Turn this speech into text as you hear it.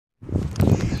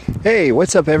Hey,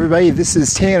 what's up, everybody? This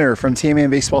is Tanner from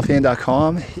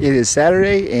TMNBaseballFan.com. It is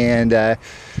Saturday, and I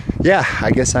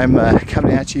guess I'm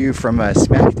coming at you from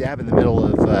smack dab in the middle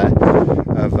of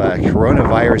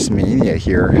coronavirus mania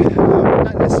here.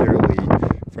 Not necessarily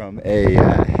from a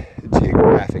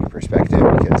geographic perspective,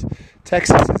 because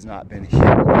Texas has not been hit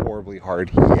horribly hard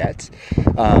yet.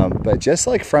 But just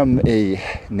like from a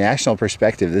national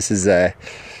perspective, this is a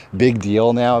big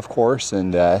deal now, of course,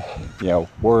 and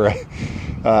we're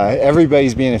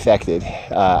everybody's being affected.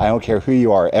 I don't care who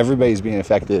you are; everybody's being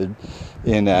affected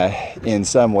in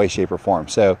some way, shape, or form.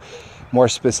 So, more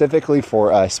specifically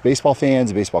for us baseball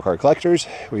fans, baseball card collectors,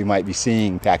 we might be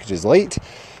seeing packages late,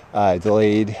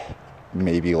 delayed,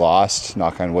 maybe lost.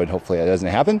 Knock on wood. Hopefully, that doesn't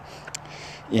happen.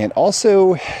 And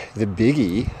also, the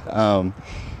biggie: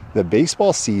 the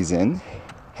baseball season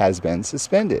has been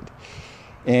suspended.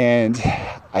 And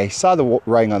I saw the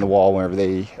writing on the wall whenever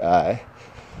they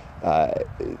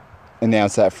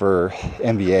announced that for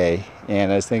NBA,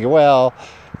 and I was thinking, well,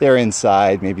 they're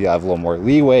inside, maybe I'll have a little more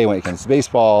leeway when it comes to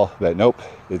baseball, but nope,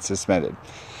 it's suspended.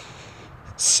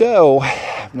 So,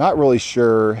 I'm not really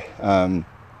sure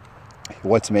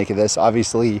what to make of this.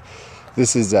 Obviously,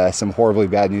 this is some horribly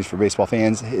bad news for baseball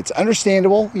fans. It's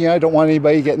understandable, I don't want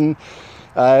anybody getting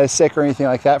sick or anything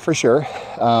like that, for sure,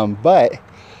 but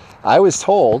I was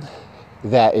told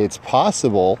that it's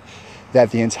possible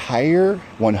that the entire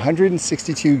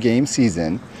 162 game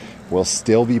season will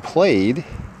still be played,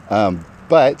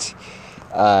 but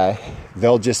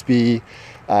they'll just be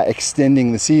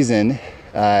extending the season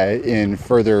in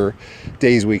further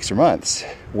days, weeks, or months,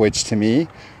 which to me,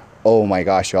 oh my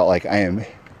gosh, y'all, I am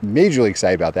majorly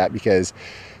excited about that, because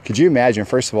could you imagine,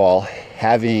 first of all,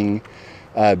 having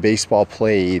baseball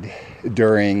played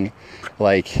during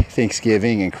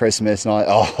Thanksgiving and Christmas and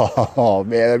all that? Oh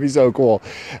man, that'd be so cool.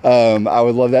 I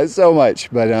would love that so much.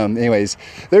 But anyways,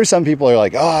 there's some people who are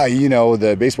like,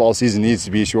 the baseball season needs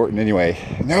to be shortened anyway.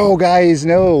 No, guys,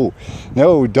 no,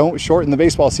 don't shorten the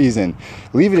baseball season.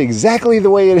 Leave it exactly the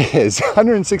way it is.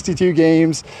 162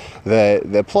 games,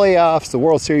 the playoffs, the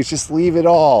World Series, just leave it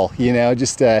all.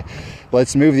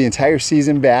 Let's move the entire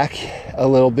season back a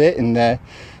little bit and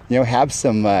have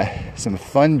some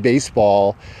fun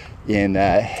baseball in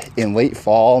late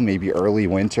fall, maybe early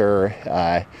winter.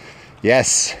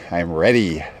 Yes, I'm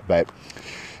ready. But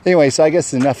anyway, so I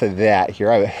guess enough of that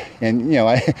here.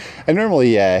 I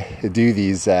normally do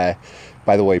these,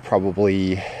 by the way,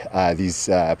 probably these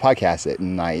podcasts at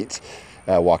night,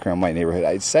 walk around my neighborhood.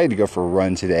 I decided to go for a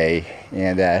run today,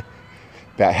 and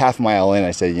about half a mile in,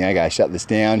 I said, I gotta shut this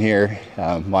down here.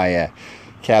 My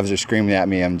calves are screaming at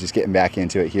me. I'm just getting back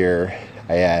into it here.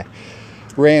 I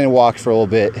ran and walked for a little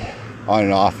bit on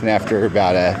and off, and after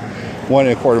about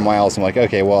 1.25 miles, I'm like,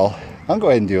 okay, well, I'll go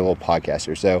ahead and do a little podcast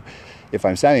here. So if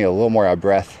I'm sounding a little more out of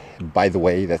breath, by the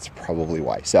way, that's probably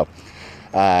why. So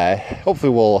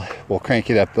hopefully we'll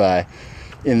crank it up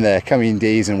in the coming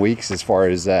days and weeks as far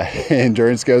as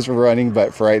endurance goes for running.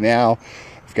 But for right now,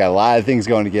 I've got a lot of things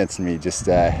going against me. Just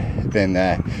been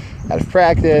out of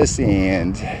practice,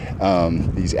 and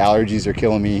these allergies are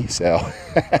killing me. So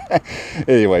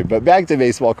anyway, but back to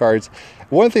baseball cards.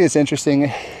 One thing that's interesting,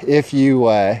 if you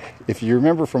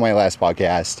remember from my last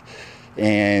podcast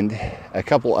and a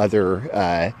couple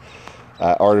other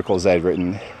articles I'd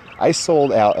written, I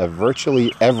sold out of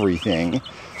virtually everything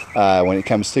when it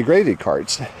comes to graded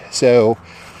cards. So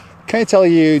kind of tell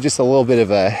you just a little bit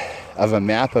of a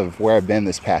map of where I've been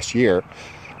this past year.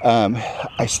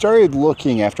 I started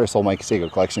looking, after I sold my Canseco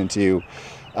collection, to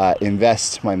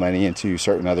invest my money into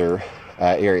certain other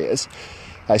areas.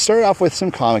 I started off with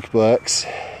some comic books,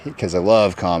 because I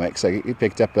love comics. I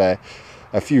picked up a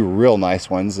few real nice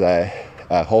ones.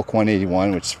 Hulk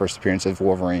 181, which is the first appearance of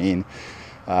Wolverine.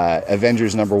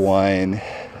 Avengers #1.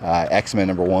 X-Men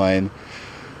 #1.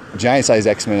 Giant Size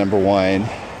X-Men #1.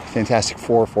 Fantastic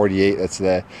Four 48. That's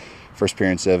the first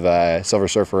appearance of Silver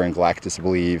Surfer and Galactus, I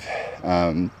believe.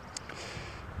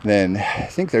 Then I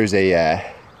think there's a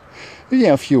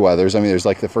few others. There's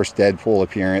the first Deadpool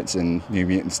appearance in New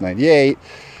Mutants 98,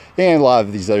 and a lot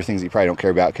of these other things that you probably don't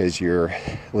care about because you're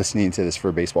listening to this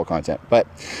for baseball content. But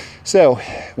so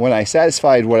when I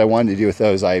satisfied what I wanted to do with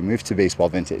those, I moved to baseball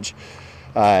vintage,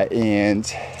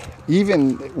 and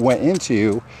even went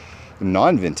into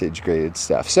non-vintage graded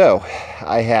stuff. So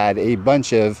I had a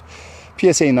bunch of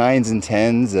PSA 9s and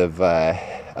 10s of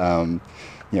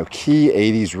key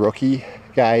 80s rookie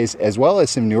guys, as well as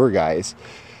some newer guys.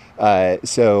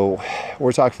 So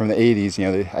we're talking from the 80s.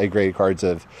 I graded cards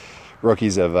of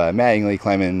rookies of Mattingly,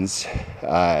 Clemens,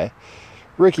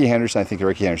 Ricky Henderson. I think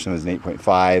Ricky Henderson was an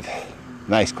 8.5.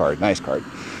 Nice card.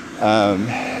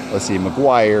 Let's see,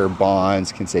 McGuire,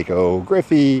 Bonds, Canseco,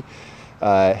 Griffey,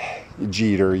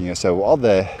 Jeter, so all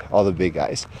the big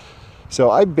guys. So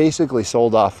I basically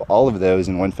sold off all of those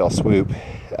in one fell swoop.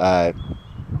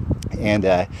 And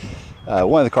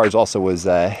one of the cards also was,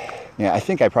 I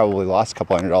think I probably lost a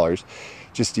couple $100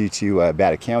 just due to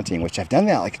bad accounting, which I've done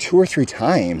that like 2 or 3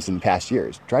 times in the past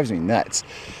years. It drives me nuts.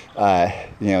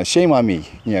 Shame on me.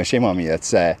 Shame on me.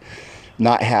 That's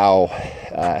not how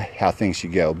things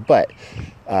should go. But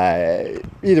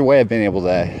either way, I've been able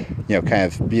to, kind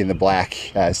of be in the black,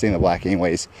 stay in the black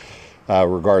anyways,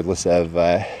 regardless of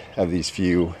these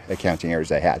few accounting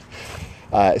errors I had.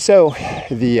 So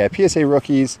the PSA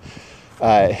rookies,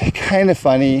 kind of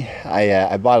funny.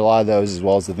 I bought a lot of those as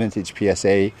well as the vintage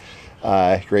PSA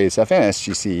graded stuff and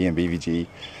SGC and BVG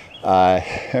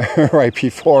right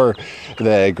before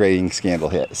the grading scandal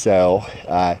hit. So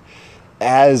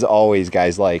as always,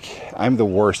 guys, I'm the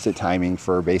worst at timing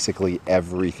for basically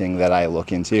everything that I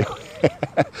look into.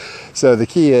 So the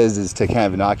key is to kind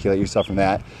of inoculate yourself from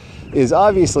that, is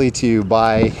obviously to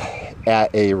buy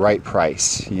at a right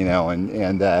price,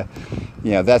 and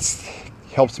that's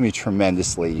helped me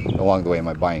tremendously along the way in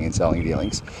my buying and selling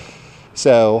dealings.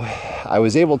 So I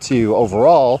was able to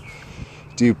overall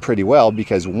do pretty well,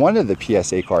 because one of the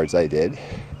PSA cards I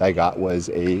got was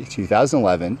a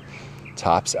 2011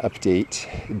 Topps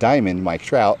Update Diamond Mike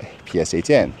Trout PSA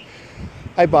 10.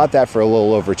 I bought that for a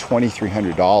little over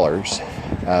 $2,300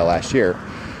 last year,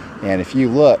 and if you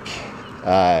look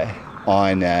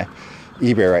on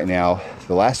eBay right now,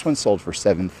 the last one sold for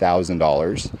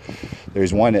 $7,000.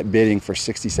 There's one at bidding for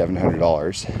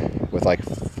 $6,700 with like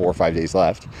 4 or 5 days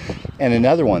left, and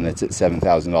another one that's at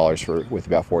 $7,000 with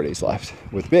about 4 days left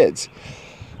with bids.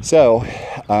 So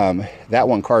that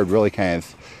one card really kind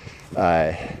of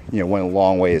went a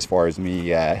long way as far as me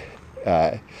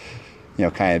kind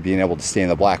of being able to stay in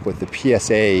the black with the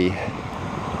PSA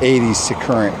 80s to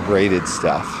current graded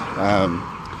stuff.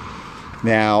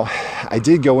 Now I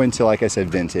did go into, like I said,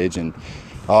 vintage, and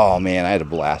oh man, I had a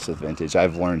blast with vintage.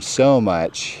 I've learned so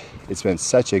much. It's been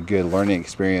such a good learning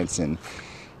experience, and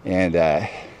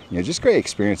just great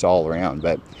experience all around.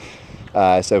 But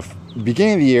so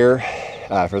beginning of the year,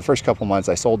 for the first couple months,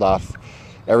 I sold off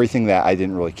everything that I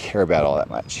didn't really care about all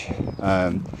that much.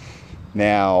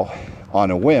 Now, on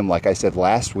a whim, like I said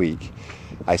last week,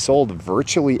 I sold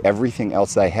virtually everything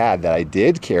else I had that I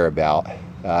did care about.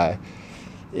 I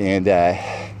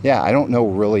don't know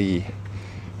really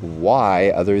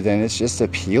why, other than it's just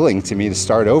appealing to me to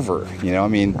start over.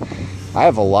 I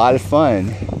have a lot of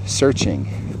fun searching.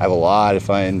 I have a lot of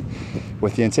fun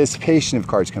with the anticipation of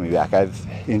cards coming back. I've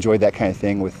enjoyed that kind of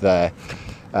thing with the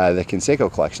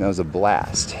Canseco collection. That was a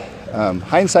blast.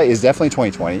 Hindsight is definitely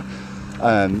 2020.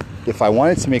 If I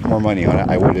wanted to make more money on it,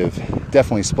 I would have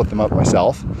definitely split them up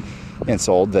myself and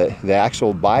sold. The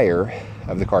actual buyer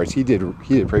of the cards, he did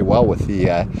pretty well with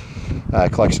the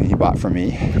collection he bought from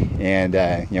me, and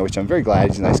which I'm very glad.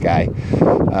 He's a nice guy.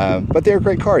 But they were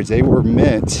great cards. They were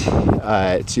meant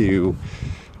to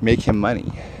make him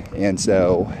money, and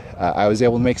so I was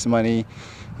able to make some money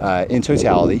in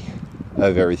totality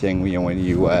of everything. When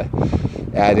you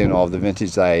add in all of the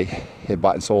vintage that I had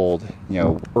bought and sold,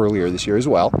 earlier this year as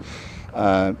well.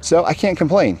 So I can't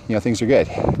complain. Things are good.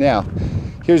 Now,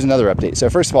 here's another update. So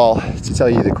first of all, to tell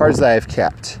you the cards that I've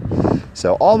kept.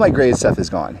 So all my graded stuff is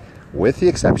gone, with the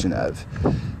exception of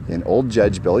an old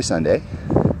Judge Billy Sunday,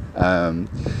 an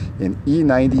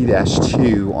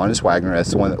E90-2 Honest Wagner.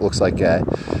 That's the one that looks like a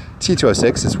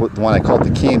T206. It's the one I called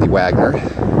the Candy Wagner.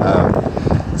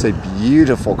 It's a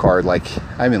beautiful card.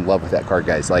 I'm in love with that card,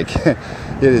 guys. It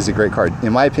is a great card.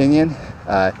 In my opinion,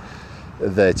 the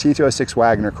T206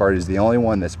 Wagner card is the only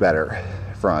one that's better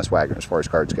for Honest Wagner as far as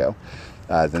cards go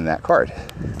than that card.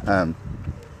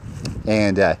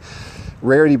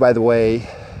 Rarity, by the way,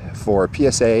 for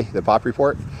PSA, the Pop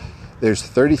Report, there's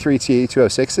 33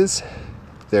 T206s.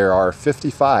 There are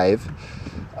 55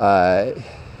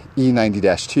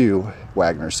 E90-2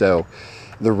 Wagner. So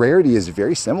the rarity is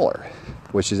very similar,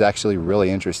 which is actually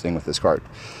really interesting with this card.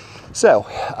 So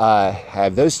I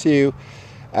have those two.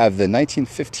 I have the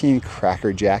 1915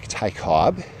 Cracker Jack Ty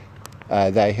Cobb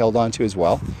that I held on to as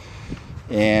well.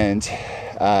 And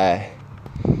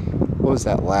what was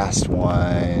that last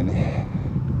one?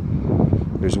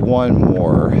 There's one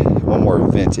more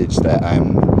vintage that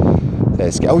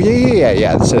oh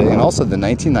yeah. So, and also the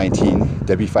 1919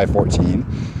 W514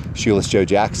 Shoeless Joe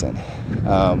Jackson.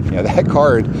 That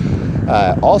card.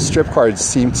 All strip cards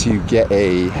seem to get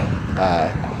a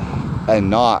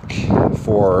knock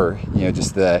for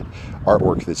just the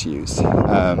artwork that's used.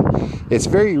 It's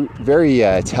very, very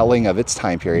telling of its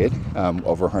time period,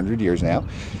 over 100 years now,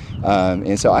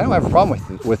 And so I don't have a problem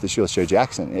with the Shoeless Joe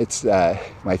Jackson. It's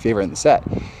my favorite in the set.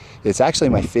 It's actually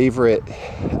my favorite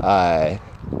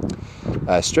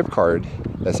strip card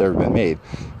that's ever been made,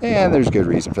 and there's good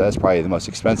reason for that. It's probably the most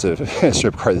expensive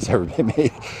strip card that's ever been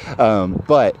made.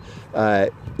 But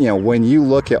you know, when you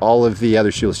look at all of the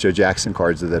other Shoeless Joe Jackson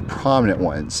cards, the prominent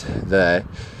ones, I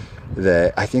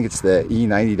think it's the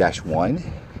E90-1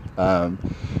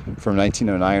 from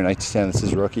 1909 or 1910. This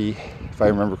is rookie, if I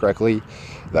remember correctly.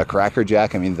 The Cracker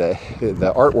Jack, I mean, the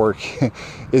artwork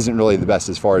isn't really the best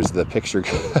as far as the picture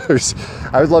goes.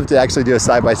 I would love to actually do a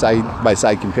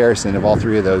side-by-side comparison of all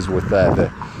three of those with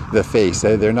the face.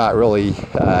 They're not really,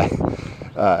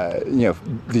 you know,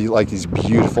 like these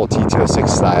beautiful T206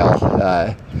 style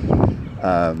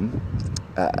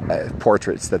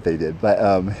portraits that they did.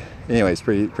 But anyways,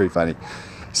 pretty funny.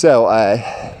 So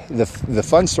the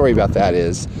fun story about that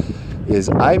is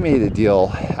I made a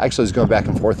deal. Actually, I was going back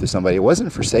and forth with somebody. It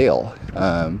wasn't for sale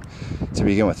to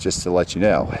begin with, just to let you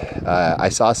know. I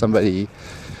saw somebody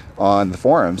on the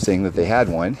forum saying that they had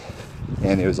one,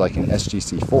 and it was like an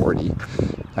SGC 40.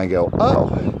 I go,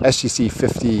 oh, SGC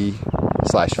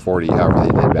 50/40, however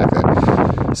they did back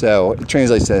then. So it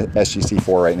translates to SGC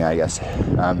 4 right now, I guess,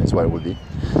 is what it would be.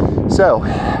 So,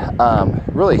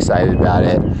 really excited about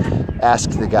it.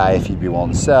 Asked the guy if he'd be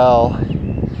willing to sell.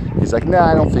 He's like, no,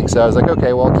 I don't think so. I was like,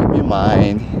 okay, well, keep me in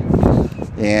mind.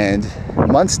 And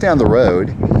months down the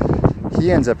road,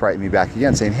 he ends up writing me back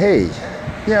again saying, hey,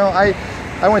 you know, I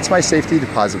went to my safety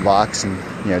deposit box and,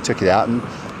 you know, took it out, and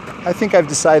I think I've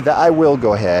decided that I will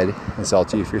go ahead and sell it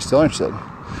to you if you're still interested.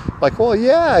 Like, well,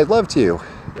 yeah, I'd love to.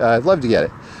 I'd love to get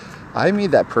it. I made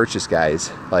that purchase,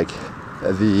 guys, like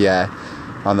on the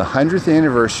 100th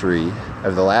anniversary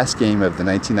of the last game of the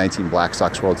 1919 Black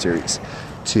Sox World Series.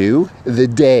 To the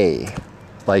day.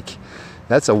 Like,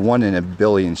 that's a 1 in a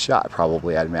billion shot,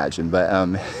 probably, I'd imagine. But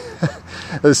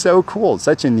it was so cool. It's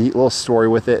such a neat little story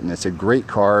with it, and it's a great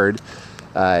card.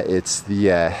 It's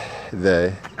the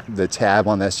tab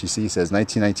on the SGC says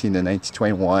 1919 to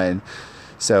 1921.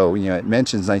 So, you know, it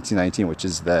mentions 1919, which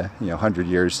is the, you know, 100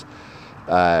 years,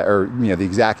 or, you know, the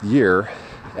exact year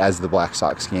as the Black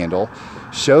Sox scandal.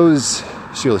 Shows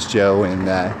Shoeless Joe in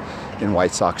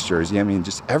White Sox jersey. I mean,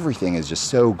 just everything is just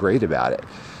so great about it.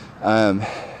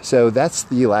 So that's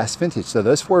the last vintage. So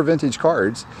those 4 vintage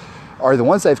cards are the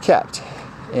ones I've kept.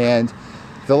 And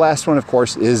the last one, of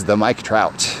course, is the Mike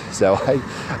Trout. So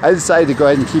I decided to go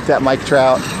ahead and keep that Mike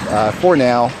Trout for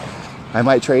now. I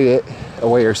might trade it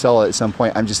away or sell it at some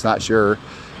point. I'm just not sure.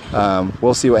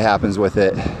 We'll see what happens with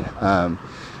it.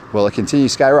 Will it continue to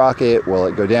skyrocket? Will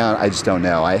it go down? I just don't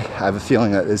know. I have a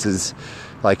feeling that this is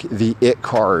like the it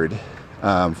card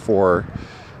for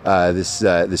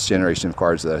this generation of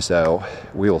cards, though. So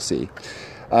we will see.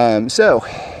 So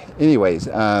anyways,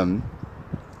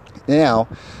 now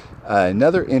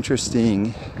another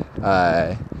interesting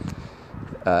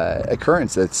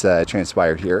occurrence that's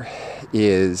transpired here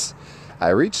is I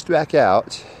reached back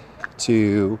out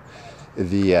to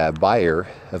the buyer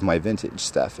of my vintage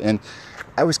stuff, and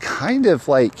I was kind of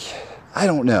like, I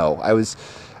don't know, I was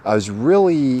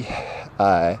really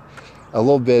a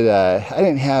little bit, I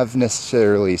didn't have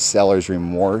necessarily seller's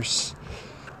remorse.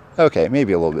 Okay,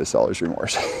 maybe a little bit of seller's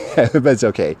remorse, but it's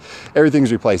okay.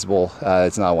 Everything's replaceable.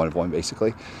 It's not one of one,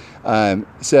 basically.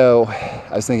 So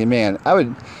I was thinking, man, I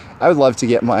would love to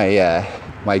get my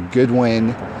my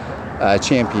Goodwin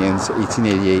Champions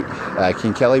 1888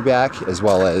 King Kelly back, as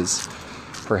well as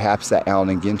perhaps that Allen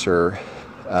and Ginter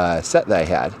set that I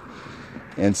had.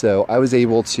 And so I was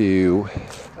able to,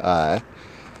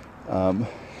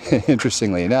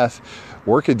 interestingly enough,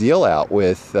 work a deal out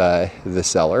with the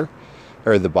seller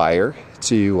or the buyer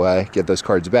to get those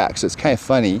cards back. So it's kind of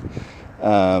funny,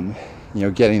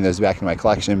 getting those back in my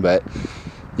collection. But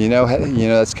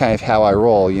that's kind of how I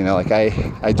roll. Like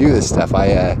I do this stuff.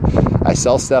 I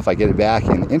sell stuff, I get it back,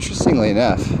 and interestingly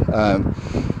enough,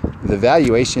 the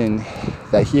valuation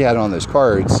that he had on those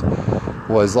cards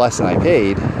was less than I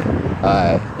paid,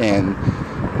 and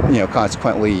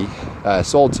consequently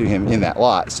sold to him in that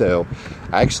lot. So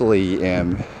I actually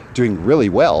am doing really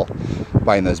well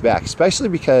buying those back, especially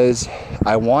because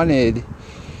I wanted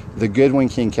the Goodwin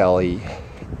King Kelly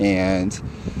and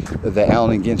the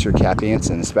Allen and Ginter Cap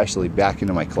Anson especially back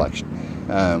into my collection.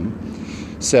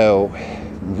 So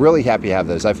really happy to have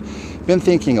those. I've been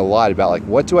thinking a lot about, like,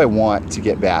 what do I want to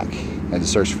get back and to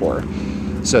search for.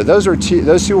 So those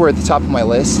two were at the top of my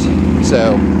list.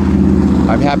 So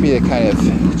I'm happy to kind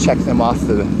of check them off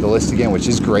the list again, which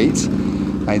is great.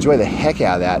 I enjoy the heck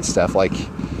out of that stuff. Like,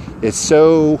 it's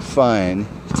so fun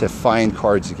to find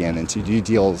cards again and to do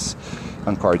deals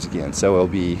on cards again. So it'll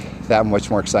be that much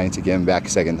more exciting to get him back a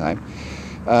second time.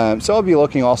 So I'll be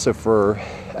looking also for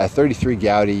a 33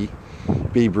 Gowdy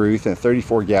Babe Ruth and a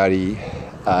 34 Gowdy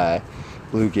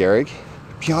Lou Gehrig.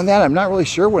 Beyond that, I'm not really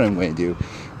sure what I'm going to do.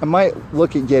 I might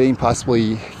look at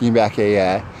possibly getting back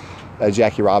a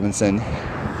Jackie Robinson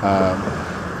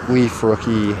Leaf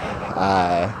rookie.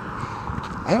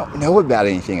 I don't know about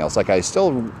anything else. Like, I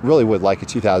still really would like a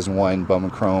 2001 Bowman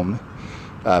Chrome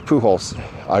Pujols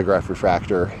autograph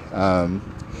refractor.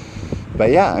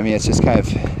 But yeah, I mean, it's kind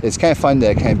of fun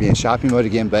to kind of be in shopping mode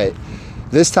again. But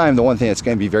this time, the one thing that's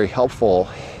going to be very helpful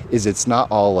is it's not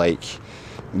all like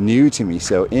new to me.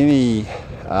 So any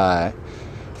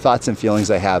thoughts and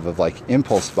feelings I have of like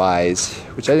impulse buys,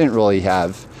 which I didn't really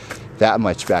have that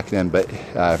much back then, but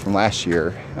from last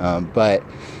year. But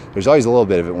there's always a little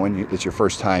bit of it when it's your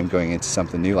first time going into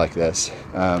something new like this.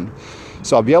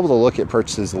 So I'll be able to look at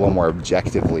purchases a little more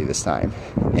objectively this time,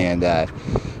 and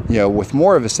with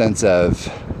more of a sense of,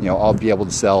 I'll be able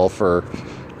to sell for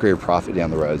greater profit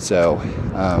down the road. So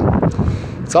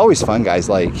it's always fun, guys.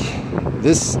 Like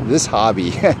this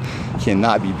hobby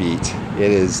cannot be beat.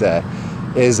 It is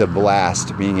a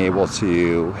blast being able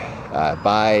to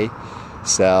buy,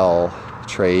 sell,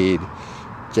 trade,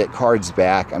 get cards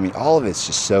back. I mean, all of it's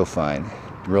just so fun.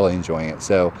 I'm really enjoying it.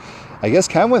 So I guess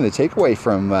kind of one of the takeaway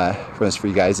from this for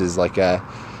you guys is like,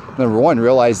 number one,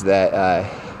 realize that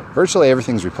virtually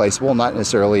everything's replaceable, not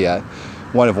necessarily a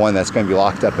one of one that's going to be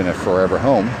locked up in a forever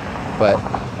home, but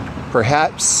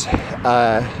perhaps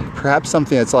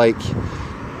something that's like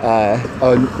a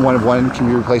one of one can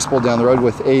be replaceable down the road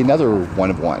with another one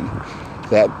of one.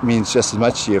 That means just as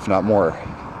much to you, if not more.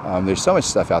 There's so much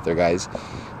stuff out there, guys.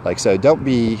 Like, so don't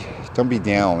be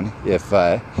down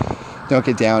don't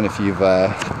get down if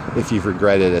you've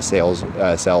regretted a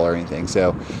sell or anything.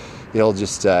 So it'll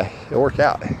work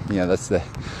out.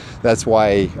 That's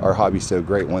why our hobby's so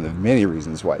great. One of the many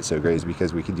reasons why it's so great is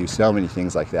because we can do so many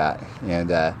things like that.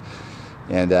 And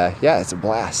yeah, it's a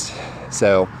blast.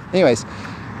 So anyways,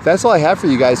 that's all I have for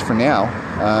you guys for now.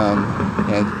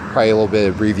 And probably a little bit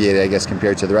abbreviated, I guess,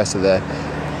 compared to the rest of the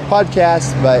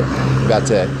podcast, but I'm about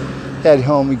to head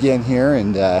home again here,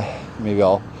 and maybe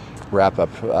I'll wrap up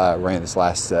running this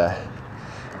last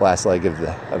leg of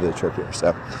the trip here.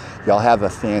 So y'all have a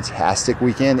fantastic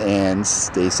weekend, and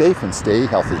stay safe and stay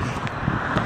healthy.